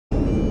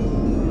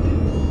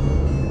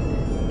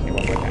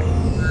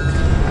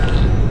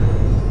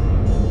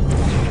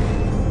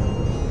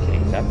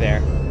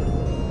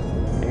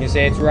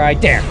say it's right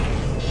there.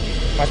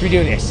 Watch me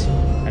do this.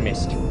 I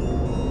missed.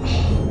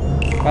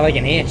 By like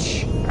an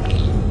inch.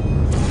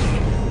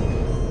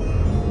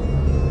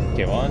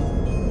 Okay,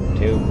 1,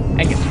 2,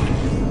 and go.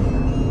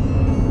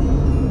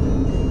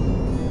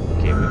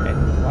 Okay, we bet.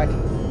 What?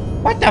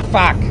 What the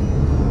fuck?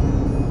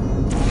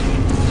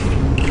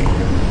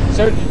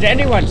 So, did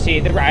anyone see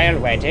the royal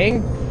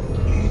wedding?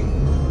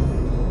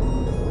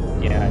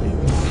 Yeah, I did.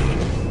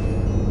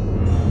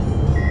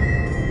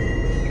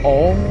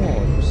 Oh,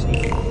 you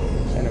see.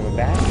 Center of a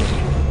basket.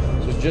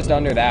 So it's just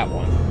under that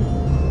one.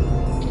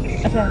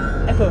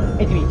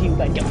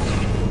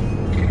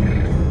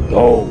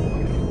 Go!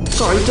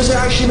 Sorry, does it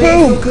actually make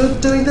you feel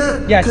good doing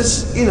that? Yes.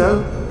 Because, you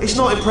know, it's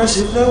not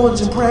impressive, no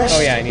one's impressed.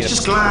 Oh yeah, I need it's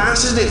just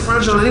glass, isn't it?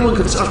 Fragile, anyone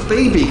can, a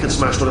baby can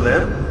smash one of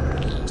them.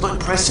 It's not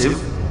impressive.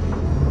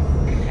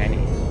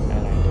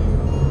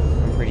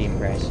 I'm pretty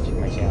impressed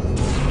myself.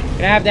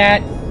 Can I have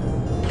that?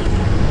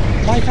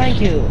 Why, thank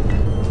you.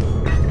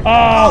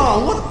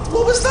 Oh,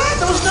 what was that?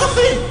 That was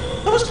nothing!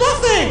 That was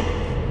nothing!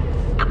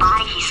 The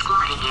body he's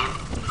squatting in,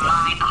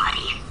 my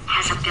body,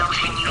 has a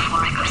built-in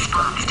euphoric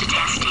response to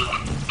testing.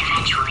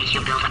 Eventually,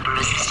 you build up a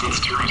resistance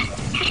to it.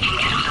 It can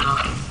get a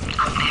little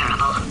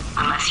unbearable,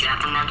 unless you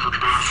have the mental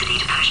capacity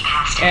to push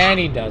past it. And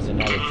he doesn't.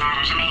 It didn't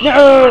matter to me.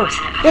 No!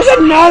 There's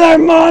another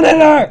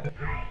monitor!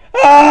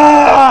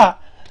 Ah!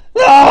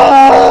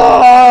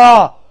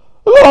 Ah!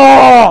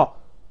 Ah!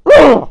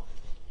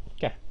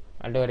 Okay,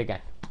 I'll do it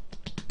again.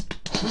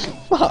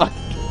 Fuck.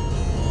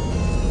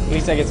 At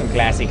least I get some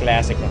classic. I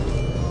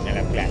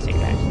love classic.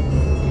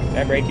 Did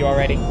I break you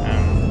already?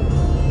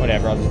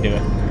 Whatever, I'll just do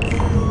it.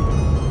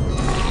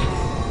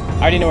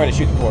 I already know where to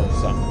shoot the portal,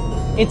 so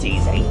it's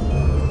easy.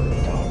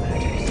 It all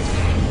matters.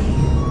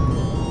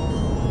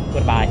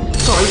 Goodbye.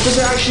 Sorry, does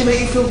it actually make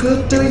you feel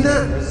good doing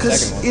that?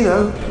 Because, you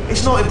know,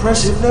 it's not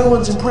impressive, no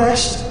one's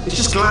impressed. It's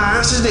just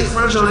glass, isn't it?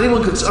 Fragile,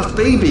 anyone can, a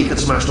baby can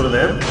smash one of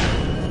them.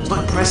 It's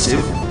not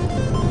impressive.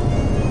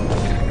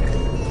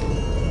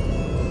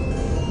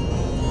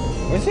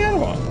 Where's the other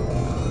one?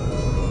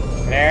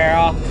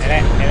 Hello.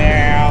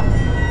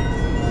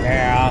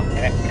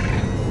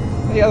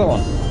 Where's the other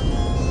one?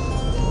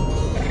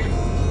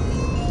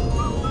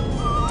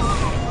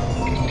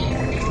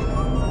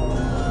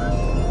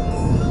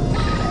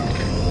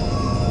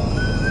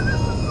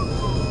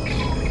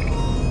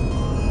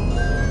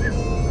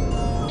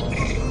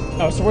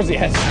 Oh, so where's the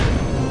S?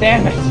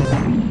 Damn it!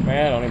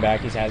 Well, only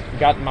back he's has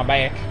got my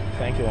back.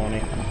 Thank you,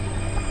 Oni.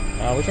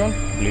 Which one?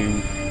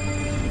 Blue.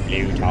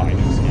 Blue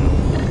tiles now.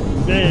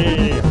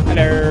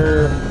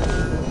 Hello.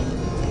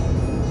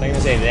 So I'm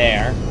gonna say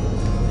there.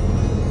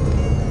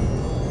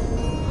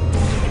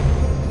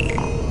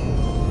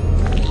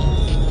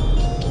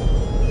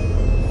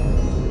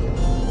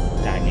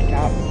 Tiny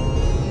top.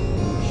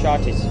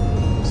 Shot is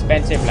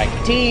expensive like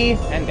tea,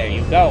 and there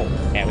you go.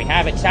 There we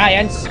have it,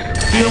 science.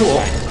 You know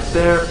what?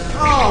 There.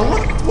 Oh,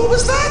 what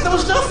was that? That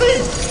was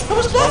nothing. That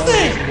was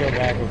nothing. Go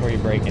back before you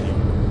break it.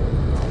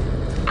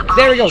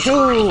 There we go.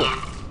 Ooh.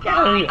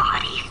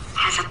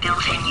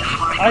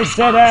 I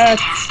said it!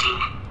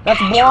 That's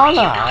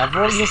Buana! I've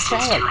already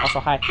said it! Also,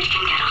 hi. It can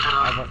get a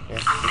little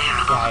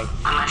unbearable,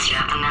 unless you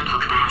have the mental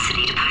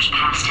capacity to push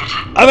past it.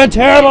 I have a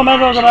terrible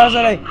mental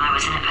capacity! I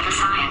was in it for the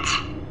science.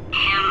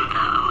 Him,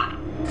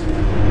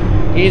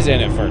 though. He's in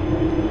it for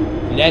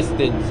less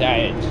than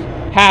science.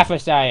 Half a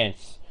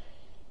science.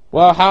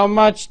 Well, how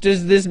much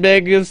does this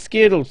bag of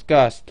Skittles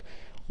cost?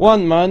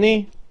 1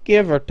 money,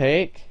 give or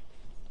take.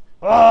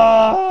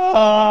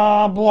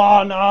 Ah,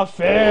 Buana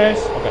fish!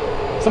 Okay.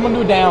 Someone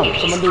do down.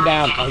 Someone do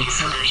down. Oh,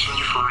 Solution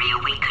euphoria,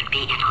 we could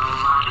be in a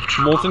lot of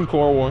trouble. Molten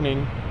core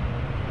warning.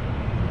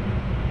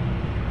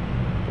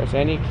 Press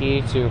any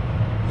key to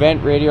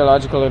vent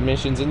radiological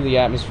emissions into the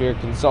atmosphere.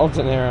 Consult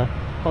an error.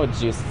 Oh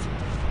jeez.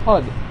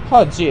 Oh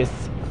jeez.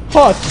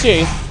 Oh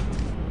jeez.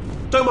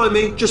 Don't mind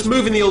me, just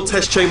moving the old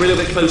test chamber a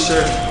little bit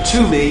closer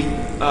to me.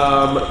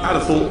 I'd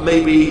have thought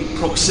maybe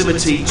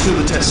proximity to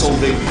the test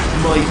solving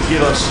might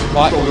give us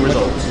stronger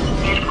results.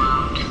 It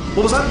won't.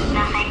 What was that?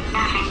 Nothing.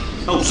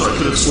 Oh, sorry, I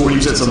could have sworn you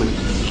said something.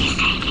 He's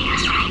taking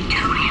us right to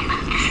him.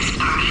 This is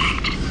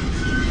perfect.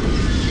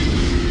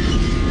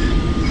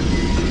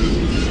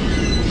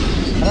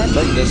 How do I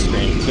break this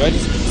screen? Do I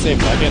just say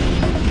fuck it?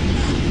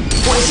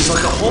 What is this,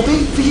 like a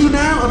hobby for you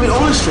now? I mean,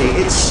 honestly,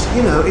 it's,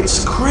 you know,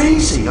 it's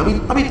crazy. I mean,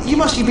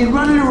 you've been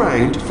running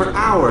around for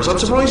hours. I'm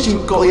surprised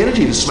you've got the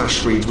energy to smash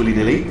screens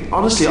willy-nilly.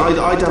 Honestly,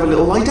 I'd have a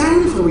little lie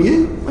down if I were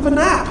you. Have a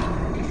nap.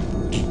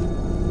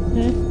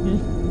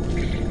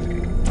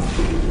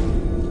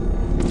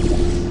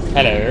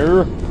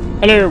 Hello.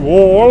 Hello,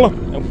 wall.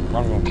 Oh,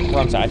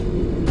 wrong side.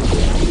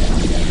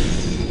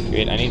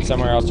 Wait, I need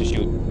somewhere else to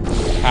shoot.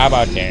 How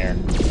about there?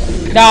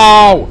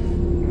 No!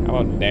 How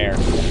about there?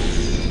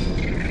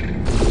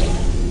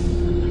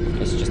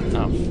 It's just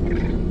enough.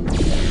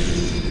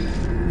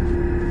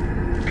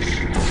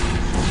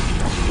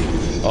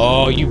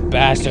 Oh, you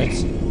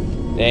bastards.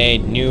 They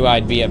knew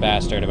I'd be a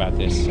bastard about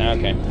this.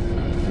 Okay.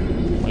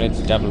 Well,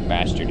 it's double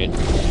bastarded.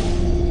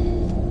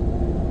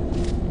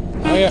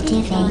 Oh, yeah.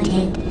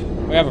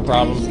 We have a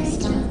problem.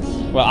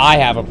 Well, I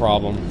have a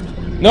problem.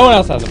 No one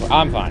else has a problem.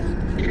 I'm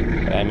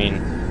fine. But I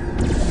mean,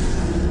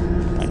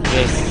 like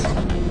this.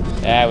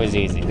 That was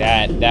easy.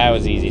 That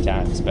was easy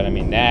times. But I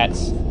mean,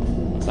 it's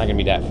not gonna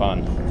be that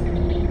fun.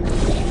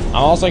 I'm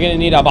also gonna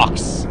need a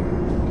box.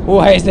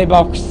 Why is the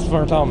box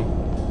for Tom?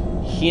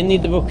 He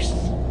need the books.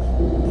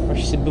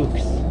 Where's the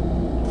books?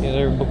 Is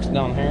there books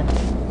down here?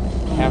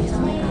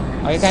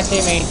 Oh, you can't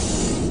see me.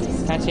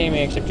 Can't see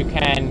me, except you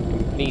can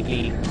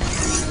completely.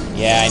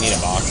 Yeah, I need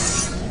a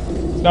box.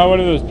 It's not one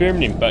of those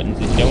permanent buttons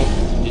that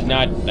does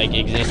not like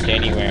exist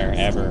anywhere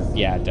ever.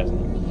 Yeah, it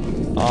doesn't.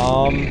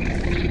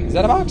 Is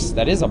that a box?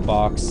 That is a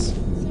box.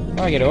 How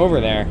do I get over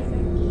there?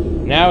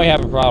 Now we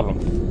have a problem.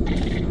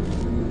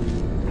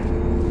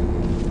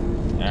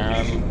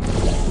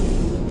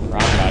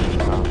 Wrong button.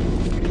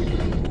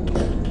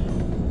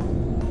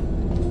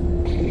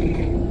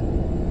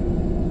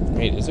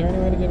 Wait, is there any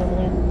way to get over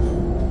there?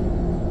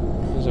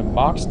 There's a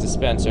box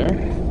dispenser.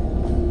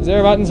 Is there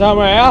a button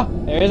somewhere?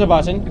 There is a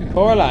button.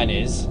 Coraline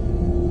is.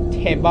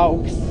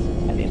 T-Box.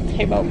 I think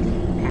T-Box.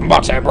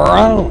 Boxer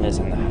Brown is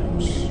in the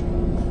house.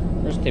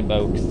 Where's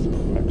T-Box?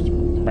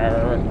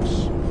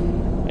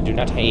 I do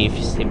not have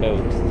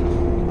T-Box.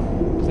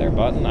 Is there a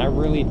button? I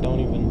really don't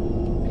even...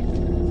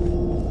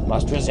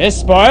 Must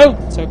resist, spoil!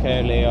 It's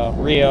okay, Leo.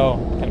 Rio.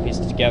 Kind of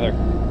pieced it together.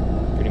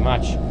 Pretty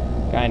much.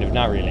 Kind of,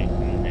 not really.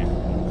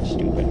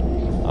 Stupid.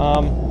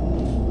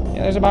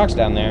 Yeah, there's a box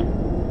down there.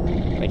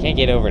 But I can't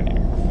get over there.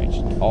 Which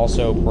is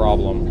also a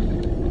problem.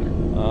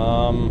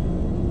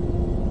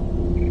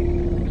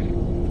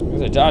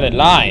 There's a dotted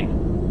line.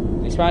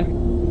 This one.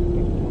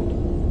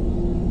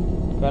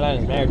 Coraline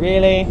is married,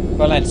 really?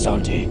 Coraline's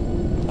salty.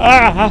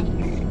 Ah!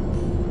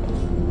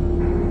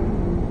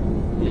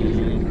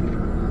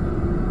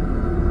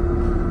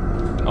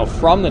 Oh,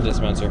 from the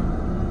dispenser.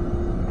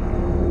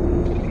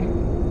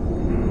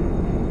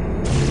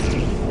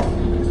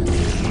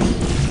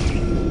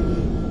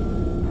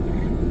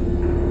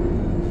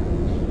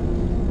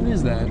 What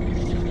is that?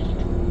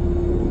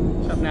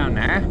 What's up down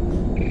there?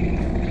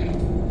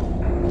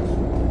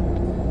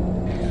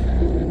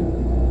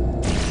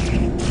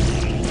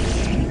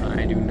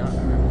 I do not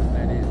know what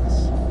that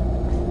is.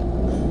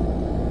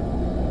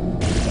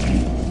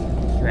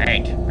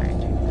 Right.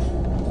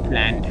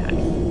 Plan time.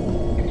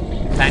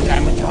 Plan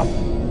time on top.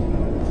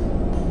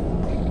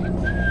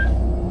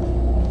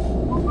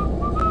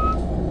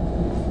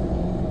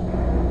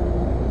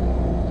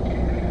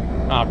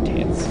 Oh,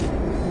 tits.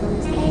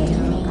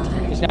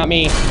 It's not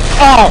me.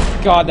 Oh,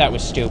 God, that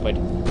was stupid.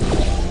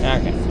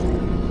 Okay.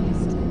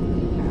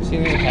 See,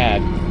 there's a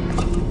pad.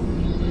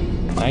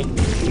 I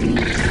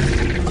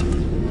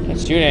can't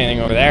shoot anything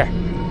over there.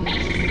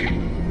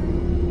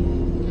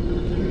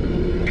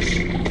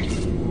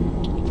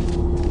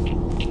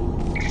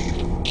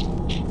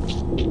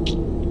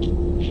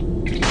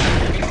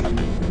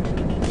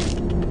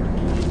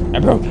 I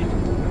broke it.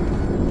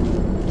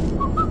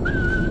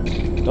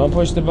 Don't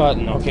push the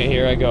button. Okay,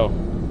 here I go.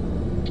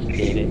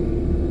 Did it.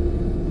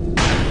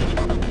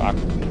 Fuck.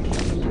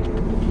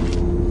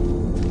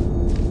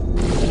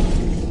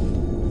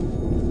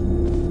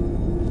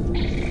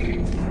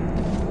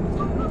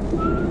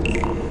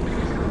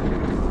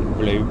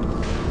 Blue.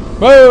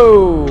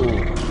 Whoa!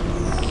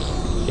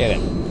 Get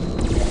it.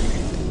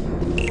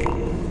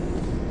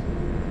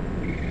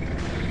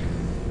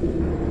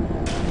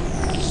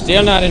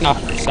 Still not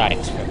enough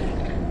sights for me.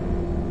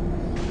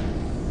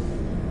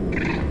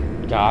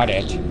 Got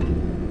it.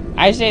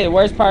 I say the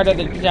worst part of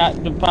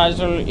the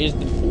puzzle is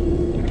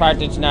the part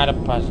that's not a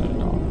puzzle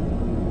at all.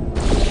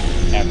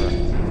 Ever.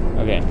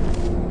 Okay.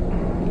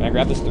 Can I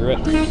grab this through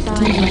it?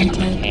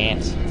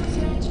 Can't.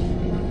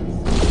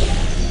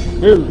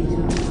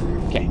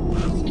 Okay.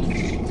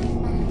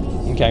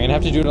 Okay, I'm gonna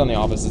have to do it on the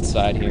opposite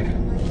side here.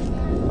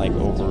 Like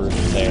over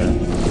there.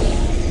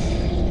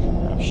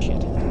 Oh shit.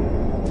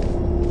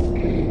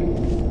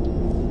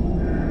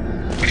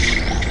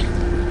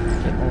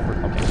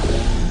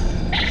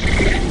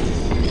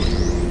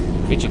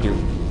 Get you through.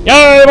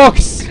 Yay,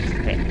 box!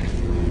 Okay.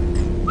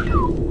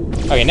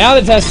 Okay, now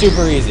the test's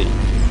super easy.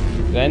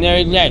 Then know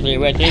exactly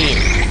what to do.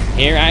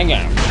 Here I go.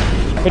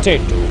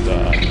 Potato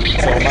gun.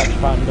 So much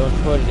fun,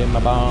 don't put it in my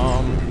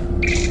bomb.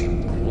 Put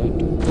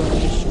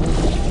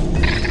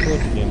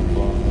it in my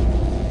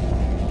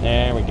bomb.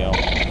 There we go.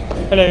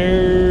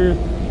 Hello!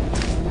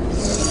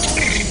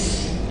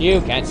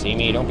 You can't see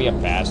me, don't be a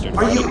bastard.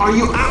 Are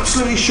you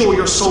absolutely sure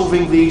you're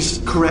solving these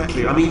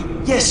correctly? I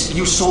mean, yes,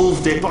 you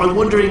solved it, but I'm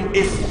wondering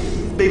if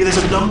maybe there's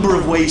a number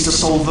of ways to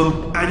solve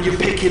them, and you're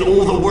picking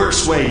all the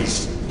worst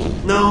ways.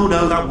 No,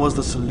 that was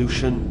the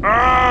solution.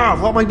 Ah,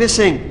 what am I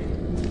missing?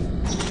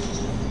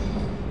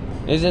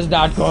 This is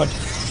not good.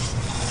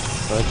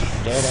 Put your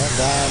dirty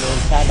gun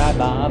inside my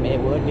bomb. It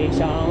would be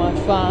so much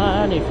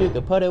fun if you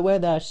could put it where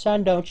the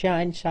sun don't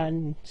shine.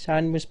 Sun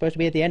was supposed to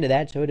be at the end of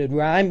that, so it'd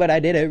rhyme, but I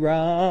did it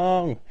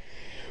wrong.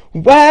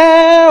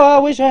 Well, I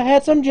wish I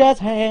had some jazz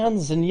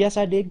hands, and yes,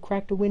 I did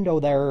crack the window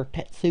there,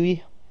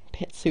 Petsui.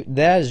 Petsui.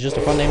 That is just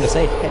a fun name to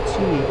say,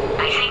 Petsui.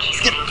 I think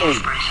he's getting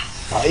desperate.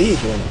 How are you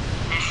doing?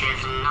 This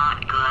is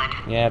not good.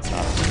 Yeah, it's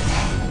not.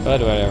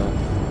 But whatever.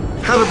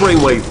 Have a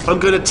brainwave. I'm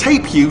going to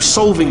tape you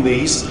solving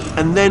these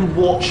and then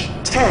watch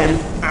 10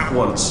 at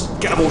once.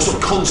 Get a more sort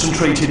of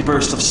concentrated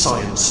burst of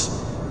science.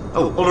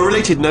 Oh, on a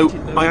related note,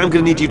 I am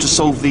going to need you to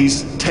solve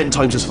these 10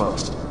 times as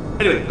fast.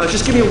 Anyway,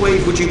 just give me a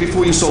wave, would you,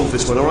 before you solve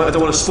this one, alright? I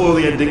don't want to spoil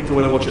the ending for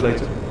when I watch it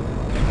later.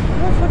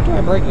 How the fuck do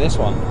I break this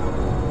one?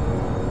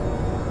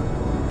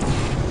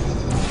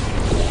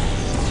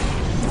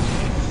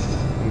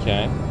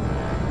 Okay.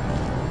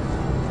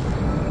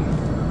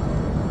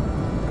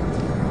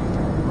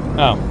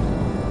 Oh.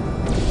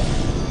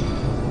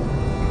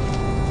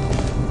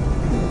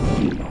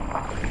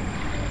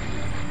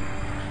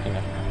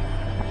 Okay.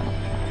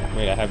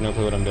 Wait, I have no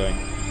clue what I'm doing.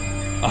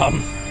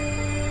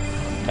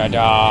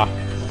 Ta-da!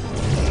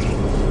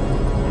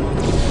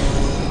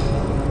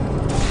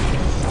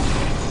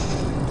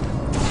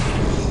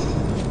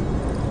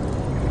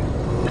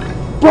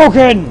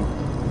 Broken!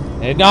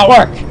 It did not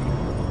work!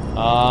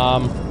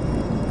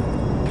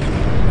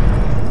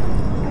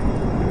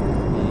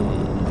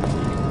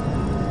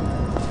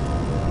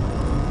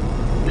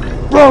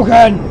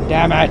 Broken!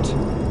 Damn it!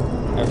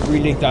 I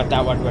really thought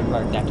that one would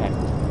work that time.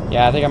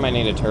 Yeah, I think I might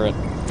need a turret.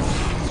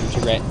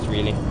 Some turrets,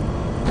 really.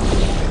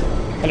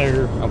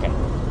 Hello! Okay.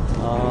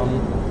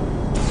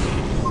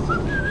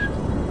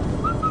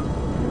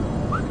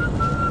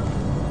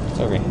 It's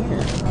over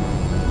here.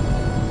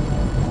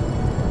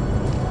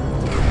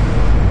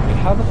 Wait,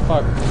 how the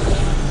fuck?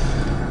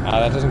 Ah,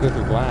 that doesn't go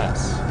through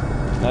glass.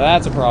 Now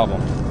that's a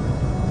problem.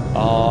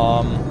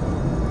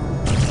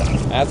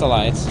 That's a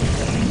light.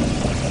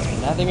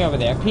 Nothing over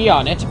there. Pee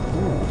on it. Ooh.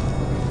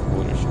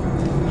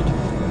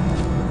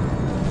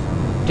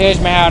 Teach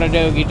me how to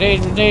dookie.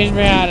 Teach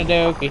me how to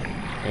dookie.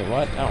 Wait,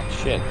 what? Oh,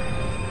 shit.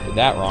 Did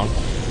that wrong.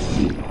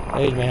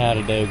 Teach me how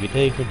to dookie.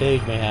 Teach me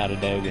how to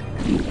dookie.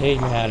 Teach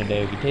me how to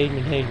dookie. Teach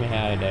me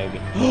how to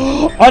dookie.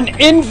 An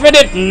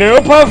infinite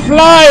loop of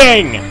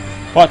flying!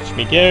 Watch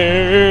me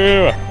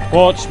go!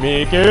 Watch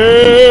me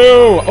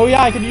go! Oh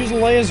yeah, I could use a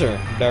laser.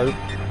 Derp.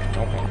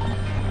 Okay.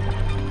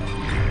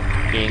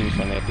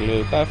 Infinite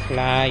loop of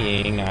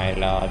flying, I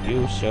love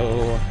you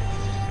so.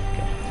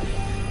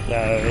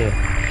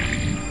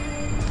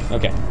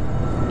 Okay.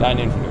 Done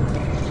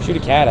infinite. Shoot a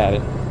cat at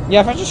it.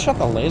 Yeah, if I just shot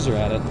the laser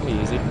at it, it'd be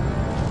easy.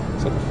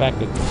 Except the fact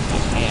that I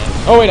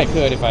can't. Oh wait, I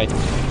could if I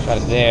shot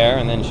it there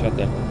and then shot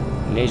the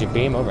laser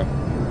beam over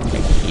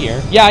here.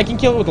 Yeah, I can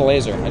kill it with the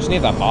laser. I just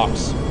need that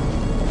box.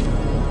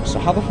 So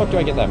how the fuck do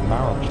I get that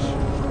mouse?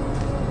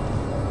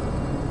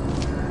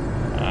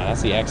 Ah,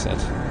 that's the exit.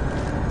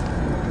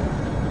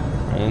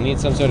 I need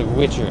some sort of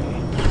witchery.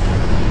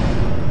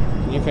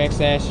 Can you fix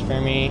this for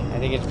me? I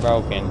think it's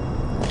broken.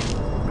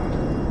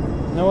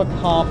 You know what,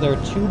 Comp? There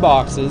are 2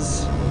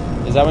 boxes.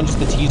 Is that one just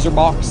the teaser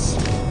box?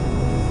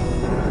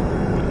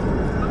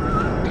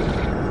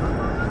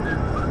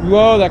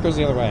 Whoa, that goes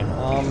the other way.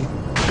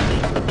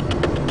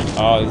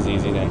 Oh, this is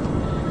easy then.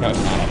 No,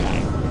 it's not.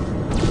 Okay.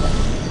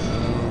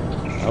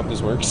 I hope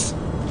this works.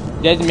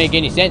 Doesn't make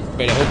any sense,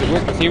 but I hope it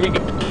works. Here we go.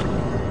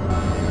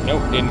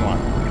 Nope, didn't work.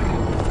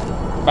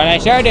 But I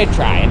sure did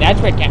try, and that's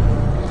what counts.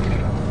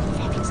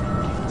 Fuck, it's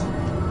not that.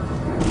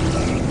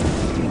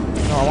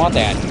 No, I want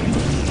that.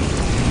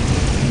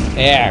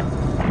 There.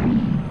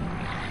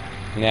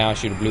 Now I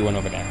shoot a blue one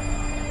over there.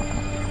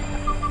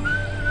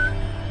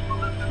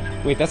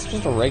 Wait, that's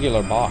just a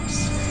regular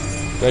box.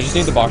 Do I just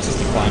need the boxes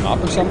to climb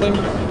up or something?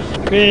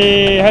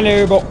 Hey,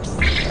 hello, box.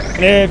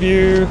 Love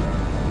you.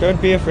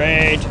 Don't be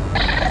afraid.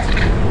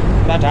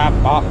 Shut up,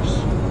 box.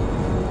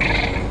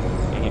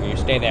 And you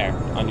stay there,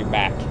 on your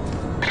back.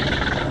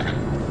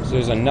 So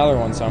there's another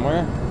one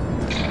somewhere.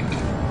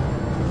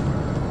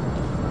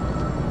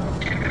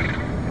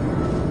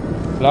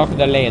 Block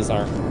the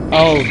laser.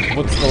 Oh,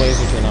 what's the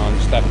laser turn on?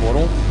 Just that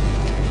portal?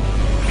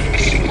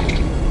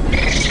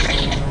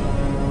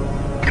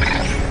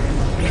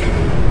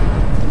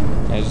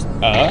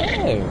 Oh!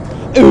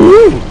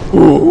 Ooh!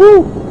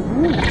 Ooh!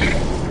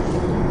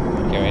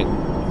 Okay, wait.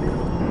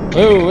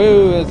 Whoa,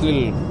 whoa, that's a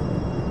little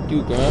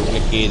too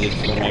complicated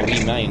for my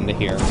wee mind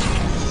here.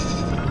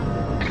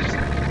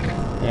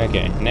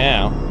 Okay,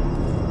 now.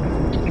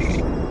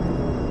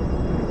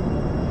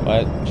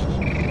 What?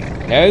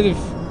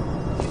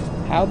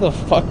 How the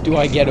fuck do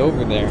I get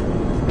over there?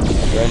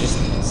 Do I just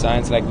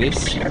science like this?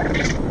 Oh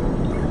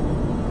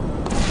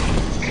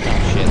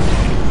shit.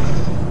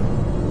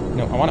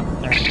 No, I wanna.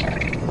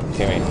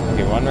 Okay, wait.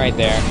 Okay, one right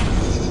there.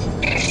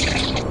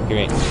 Okay,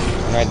 wait.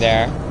 One right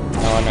there.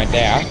 No, one right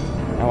there.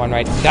 No, one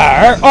right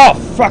there. Oh,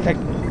 fuck it.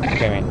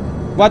 Okay, wait.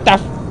 What the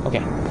f. Okay.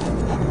 I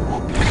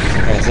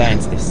gotta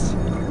science this.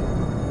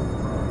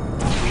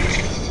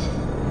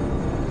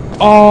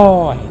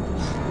 Oh, I hate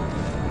this.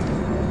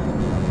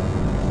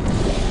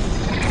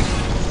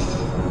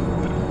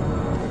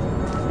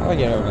 How do I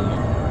get over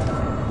there?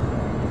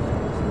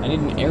 I need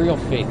an aerial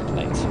faith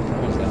plate.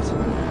 What is that?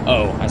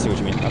 Oh, I see what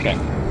you mean. Okay.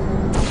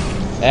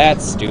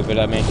 That's stupid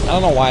of me. I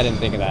don't know why I didn't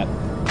think of that.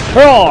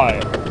 Hi!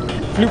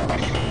 Floop!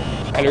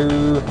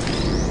 Hello!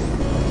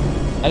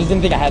 I just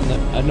didn't think I had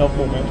enough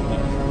momentum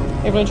there.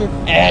 Hey, Flincher.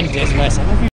 And Dismas.